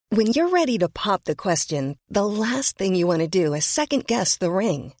When you're ready to pop the question, the last thing you want to do is second-guess the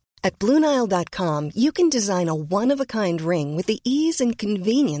ring. At BlueNile.com, you can design a one-of-a-kind ring with the ease and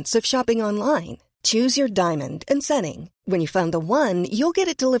convenience of shopping online. Choose your diamond and setting. When you find the one, you'll get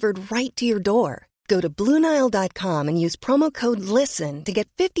it delivered right to your door. Go to BlueNile.com and use promo code LISTEN to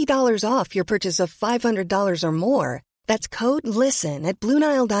get $50 off your purchase of $500 or more. That's code LISTEN at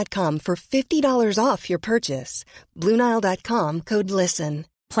BlueNile.com for $50 off your purchase. BlueNile.com, code LISTEN.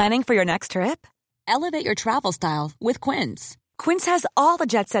 Planning for your next trip? Elevate your travel style with Quince. Quince has all the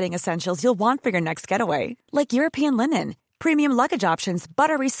jet-setting essentials you'll want for your next getaway, like European linen, premium luggage options,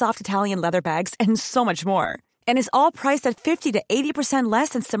 buttery soft Italian leather bags, and so much more. And is all priced at 50 to 80% less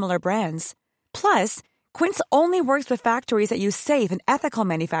than similar brands. Plus, Quince only works with factories that use safe and ethical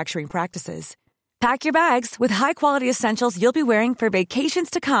manufacturing practices. Pack your bags with high-quality essentials you'll be wearing for vacations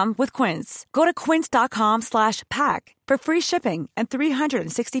to come with Quince. Go to quince.com/pack for free shipping and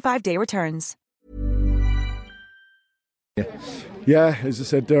 365-day returns. Yeah, as I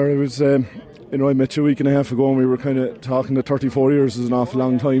said there, it was, I met you a week and a half ago and we were kind of talking that 34 years is an awful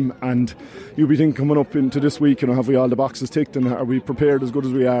long time, and you'll be thinking coming up into this week, have we all the boxes ticked and are we prepared as good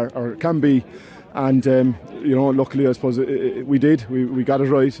as we are or can be? And, luckily, I suppose we did. We got it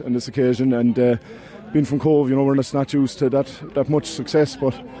right on this occasion. And being from Cove, we're not used to that much success.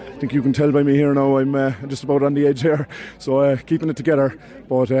 But I think you can tell by me here now, I'm just about on the edge here. So keeping it together.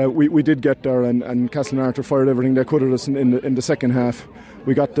 But we did get there, and Castlemartyr fired everything they could at us in the second half.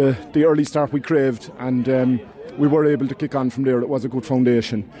 We got the early start we craved, and we were able to kick on from there. It was a good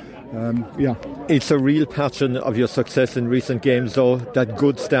foundation. It's a real pattern of your success in recent games, though, that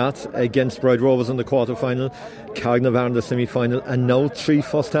good start against Bride Rovers in the quarter-final, Carrignavar in the semi-final, and now 3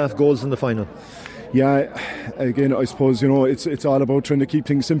 first-half goals in the final. Yeah, again, I suppose, it's all about trying to keep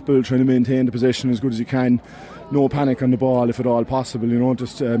things simple, trying to maintain the possession as good as you can, no panic on the ball if at all possible,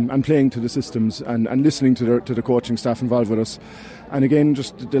 just and playing to the systems and listening to the coaching staff involved with us. And again,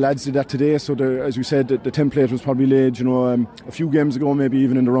 just the lads did that today, so as we said, the template was probably laid, a few games ago, maybe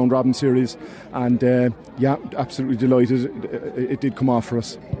even in the round robin series, and absolutely delighted it did come off for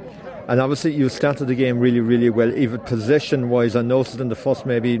us. And obviously you started the game really, really well, even possession-wise. I noticed in the first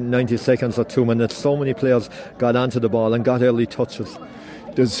maybe 90 seconds or 2 minutes, so many players got onto the ball and got early touches.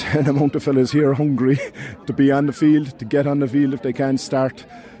 There's an amount of fellas here hungry to be on the field, to get on the field if they can start.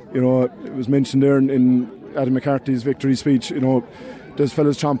 It was mentioned there in Adam McCarthy's victory speech, there's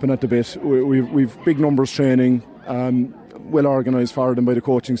fellas chomping at the bit. We've big numbers training, well organised for them by the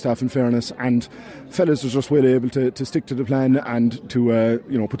coaching staff in fairness, and fellas are just well able to stick to the plan and to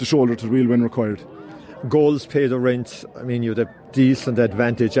put the shoulder to the wheel when required. Goals pay the rent. I mean, you had a decent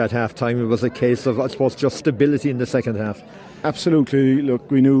advantage at half time. It was a case of, I suppose, just stability in the second half. Absolutely.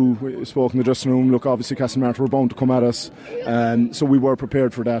 Look, we spoke in the dressing room. Look, obviously Castlemartyr were bound to come at us, so we were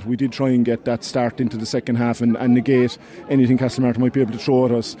prepared for that. We did try and get that start into the second half and negate anything Castlemartyr might be able to throw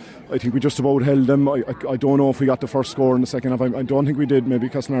at us. I think we just about held them. I don't know if we got the first score in the second half. I don't think we did. Maybe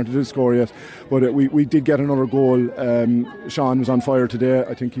Castlemartyr did score yet, but we did get another goal. Sean was on fire today.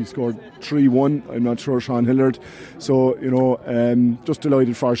 I think he scored 3-1. I'm not sure, Sean Hillard. So just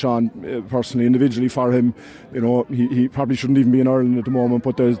delighted for Sean personally, individually for him. He probably shouldn't even be in Ireland at the moment,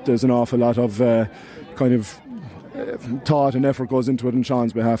 but there's an awful lot of thought and effort goes into it on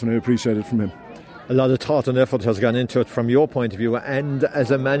Sean's behalf, and I appreciate it from him. A lot of thought and effort has gone into it from your point of view, and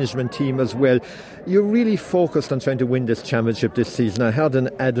as a management team as well. You're really focused on trying to win this championship this season. I heard in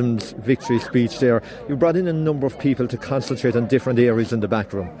Adam's victory speech there, you brought in a number of people to concentrate on different areas in the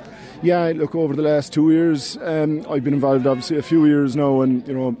back room. Yeah, look, over the last 2 years, I've been involved obviously a few years now, and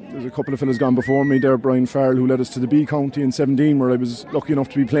there's a couple of fellas gone before me there. Brian Farrell, who led us to the B County in 17, where I was lucky enough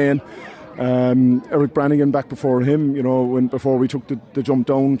to be playing. Eric Brannigan back before him, before we took the jump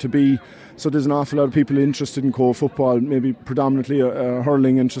down to B. So there's an awful lot of people interested in Cove football, maybe predominantly a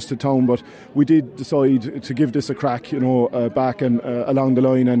hurling interested town, but we did decide to give this a crack, back and along the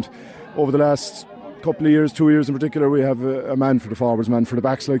line. And over the last couple of years, 2 years in particular, we have a man for the forwards, man for the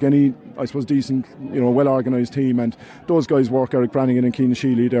backs, like any, I suppose, decent, well organised team. And those guys work, Eric Brannigan and Keane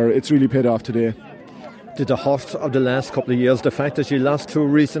Sheely there. It's really paid off today. Did the hurt of the last couple of years, the fact that you lost 2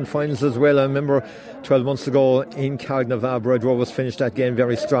 recent finals as well? I remember 12 months ago in Carrignavar, Bride Rovers finished that game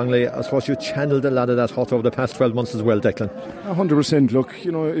very strongly. I suppose you channeled a lot of that hurt over the past 12 months as well, Declan. 100%. Look,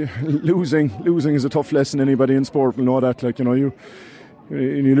 losing is a tough lesson. Anybody in sport will know that.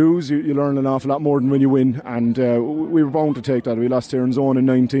 when you lose, you learn an awful lot more than when you win, and we were bound to take that. We lost here in Zone in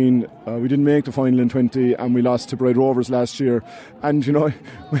 19, we didn't make the final in 20, and we lost to Bride Rovers last year. And you know,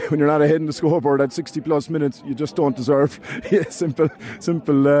 when you're not ahead in the scoreboard at 60 plus minutes, you just don't deserve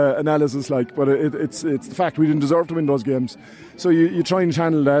simple analysis like. But it's the fact we didn't deserve to win those games. So you try and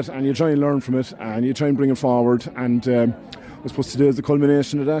channel that, and you try and learn from it, and you try and bring it forward. And I suppose today is the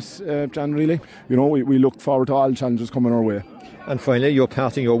culmination of that, Jan, really. You know, we look forward to all challenges coming our way. And finally, you're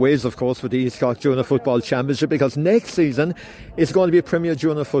parting your ways, of course, with the East Cork Junior Football Championship, because next season is going to be Premier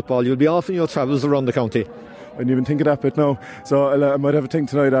Junior Football. You'll be off on your travels around the county. I didn't even think of that bit now. So I might have a think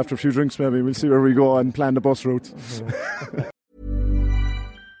tonight after a few drinks maybe. We'll see where we go and plan the bus route.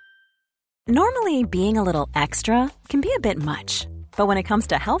 Normally, being a little extra can be a bit much. But when it comes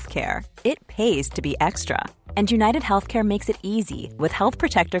to healthcare, it pays to be extra. And United Healthcare makes it easy with Health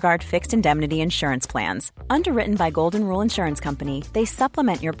Protector Guard fixed indemnity insurance plans. Underwritten by Golden Rule Insurance Company, they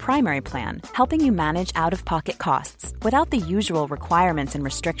supplement your primary plan, helping you manage out-of-pocket costs without the usual requirements and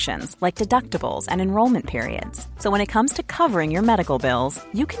restrictions like deductibles and enrollment periods. So when it comes to covering your medical bills,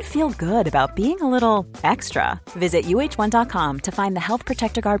 you can feel good about being a little extra. Visit uh1.com to find the Health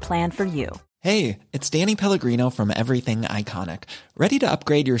Protector Guard plan for you. Hey, it's Danny Pellegrino from Everything Iconic. Ready to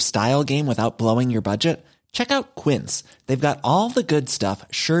upgrade your style game without blowing your budget? Check out Quince. They've got all the good stuff,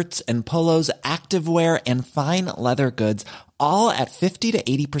 shirts and polos, activewear, and fine leather goods, all at 50 to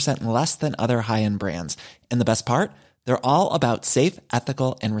 80% less than other high-end brands. And the best part? They're all about safe,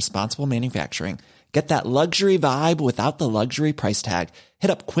 ethical, and responsible manufacturing. Get that luxury vibe without the luxury price tag.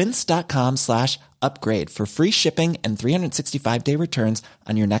 Hit up quince.com/upgrade for free shipping and 365-day returns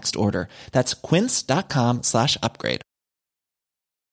on your next order. That's quince.com/upgrade.